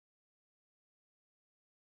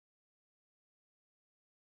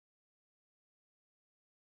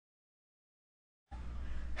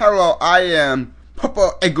Hello, I am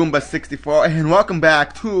Papa Agumba 64 and welcome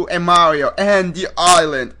back to a Mario and the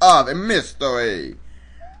Island of a Mystery.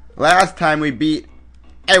 Last time we beat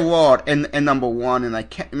a world in number 1 and I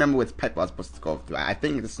can't remember which pipe I was supposed to go through. I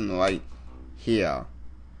think it's right here.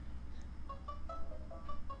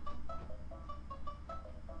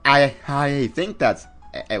 I think that's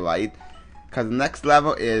right, because the next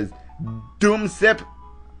level is Doomsip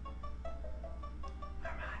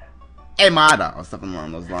Amada or something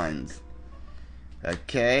along those lines.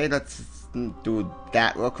 Okay, let's do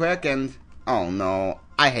that real quick. And oh no,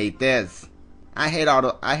 I hate this. I hate all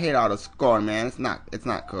the scoring, man. It's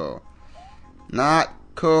not cool. Not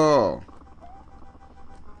cool.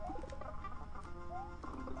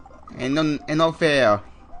 Ain't no fair.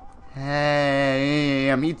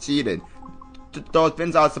 Hey, he cheated. Those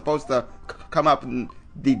pins are supposed to come up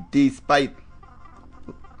despite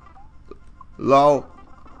low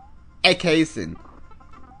a casing.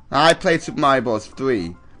 I played Super Mario Bros.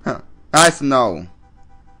 3. Huh. Nice to know.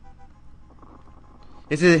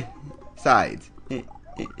 Besides,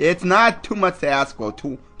 it's not too much to ask for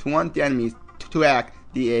to want the enemies to act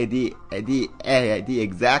the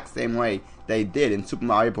exact same way they did in Super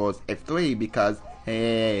Mario Bros. 3, because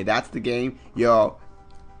hey, that's the game you're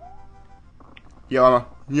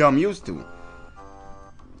used to.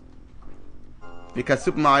 Because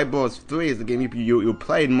Super Mario Bros. 3 is the game you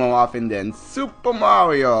played more often than Super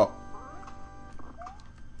Mario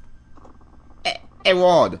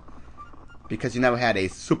World. Because you never had a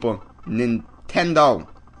Super Nintendo.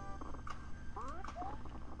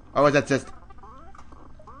 Or was that just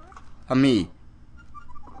me?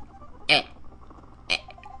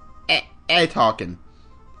 Talking.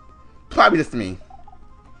 Probably just me.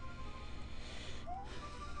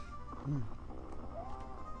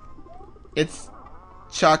 It's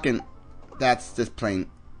Chuck, and that's just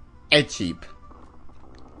plain cheap.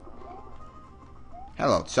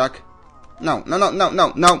 Hello, Chuck. No.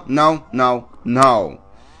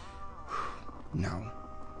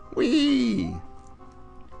 Wee.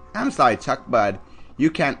 I'm sorry, Chuck, but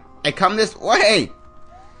you can't come this way.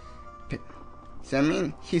 See what I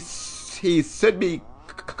mean? He should be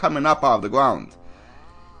coming up out of the ground.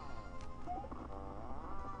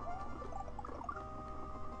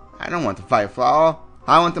 I don't want the fire flower.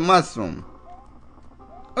 I want the mushroom.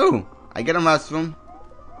 Ooh, I get a mushroom.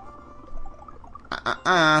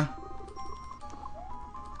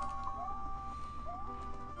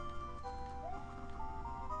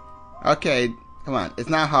 Okay, come on. It's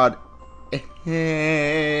not hard.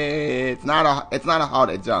 It's not a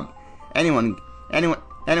hard jump. Anyone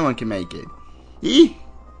can make it.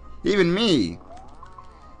 Even me.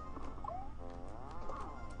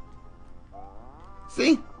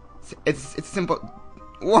 See? It's simple.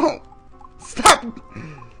 Whoa!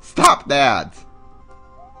 Stop that!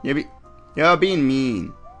 You're being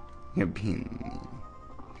mean. You're being mean.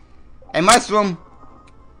 A mushroom.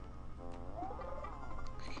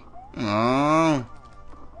 Oh.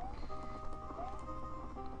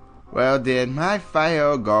 Where did my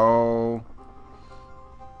fire go?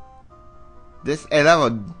 This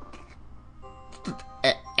level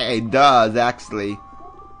does actually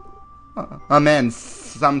amend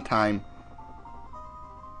sometime.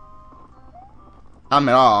 At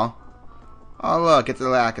all. Oh look, it's a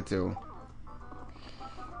Lakitu.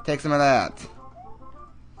 Take some of that.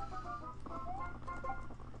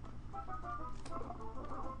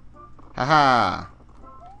 Haha.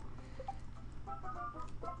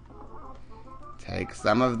 Take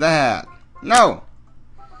some of that. No!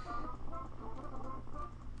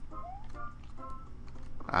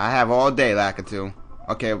 I have all day, Lakitu.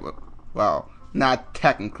 Okay, well, not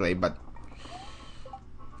technically, but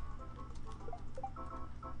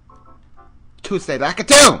Tuesday,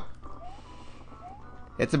 Lakitu!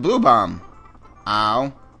 It's a blue bomb.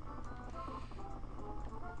 Ow.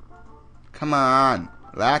 Come on,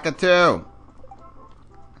 Lakitu.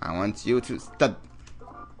 I want you to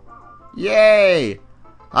Yay!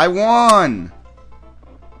 I won!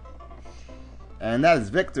 And that is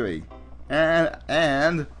victory.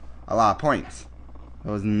 And a lot of points. It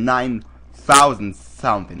was 9,000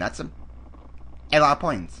 something. That's a lot of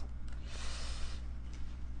points.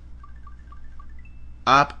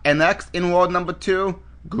 Up and next in world number 2,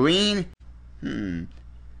 green.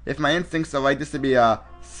 If my instincts are right, this would be a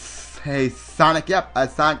Sonic. Yep, a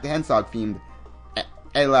Sonic the Hedgehog themed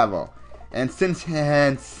a level. And since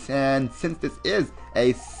this is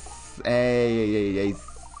a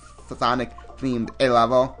Sonic themed a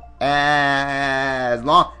level, as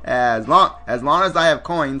long as I have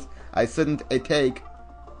coins, I shouldn't take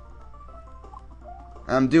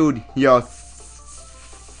dude, your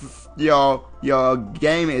your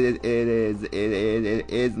game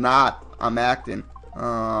is not acting.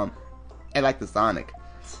 I like the Sonic.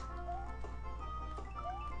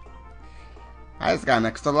 I just got an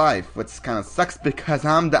extra life, which kind of sucks because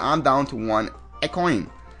I'm down to a coin.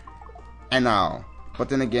 And now, but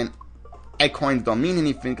then again, coins don't mean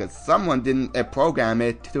anything because someone didn't program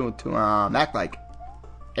it to act like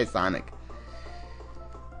a Sonic.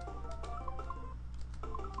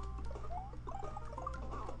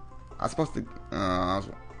 I was supposed to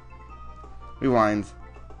rewind.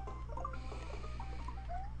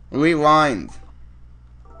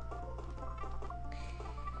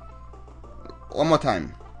 One more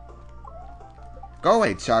time. Go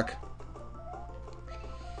away, Chuck.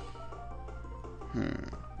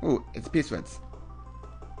 Ooh, it's Peace Ritz.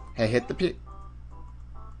 Hey, hit the P.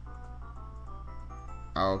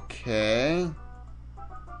 Okay.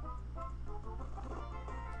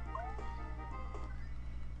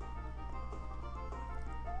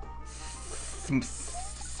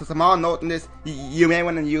 Small note in this, you may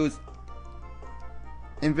want to use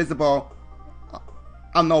invisible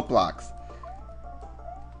note blocks.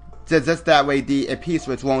 Just that way the Peace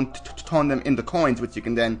Ritz won't turn them into coins, which you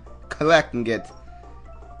can then collect and get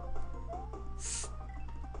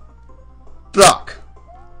stuck.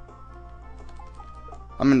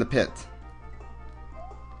 I'm in the pit.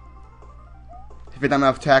 If you don't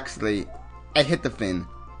have to actually hit the fin.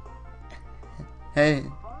 Hey,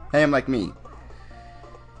 I'm like me.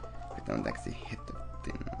 I don't actually hit the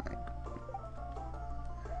fin. Like...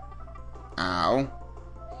 Ow.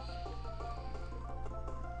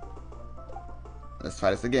 Let's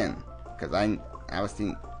try this again, because I was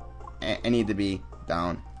thinking I need to be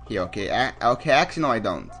down here. Okay, okay. Actually, no, I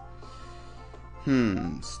don't.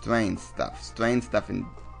 Strange stuff. Strange stuff in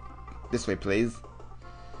this way, please.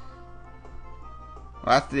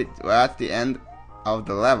 Well, that's the end of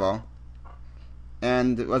the level.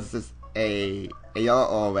 And was this a yellow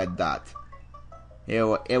or a red dot? It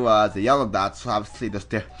was a yellow dot, so obviously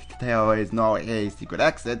there is no secret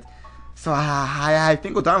exit. So I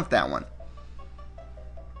think we're done with that one.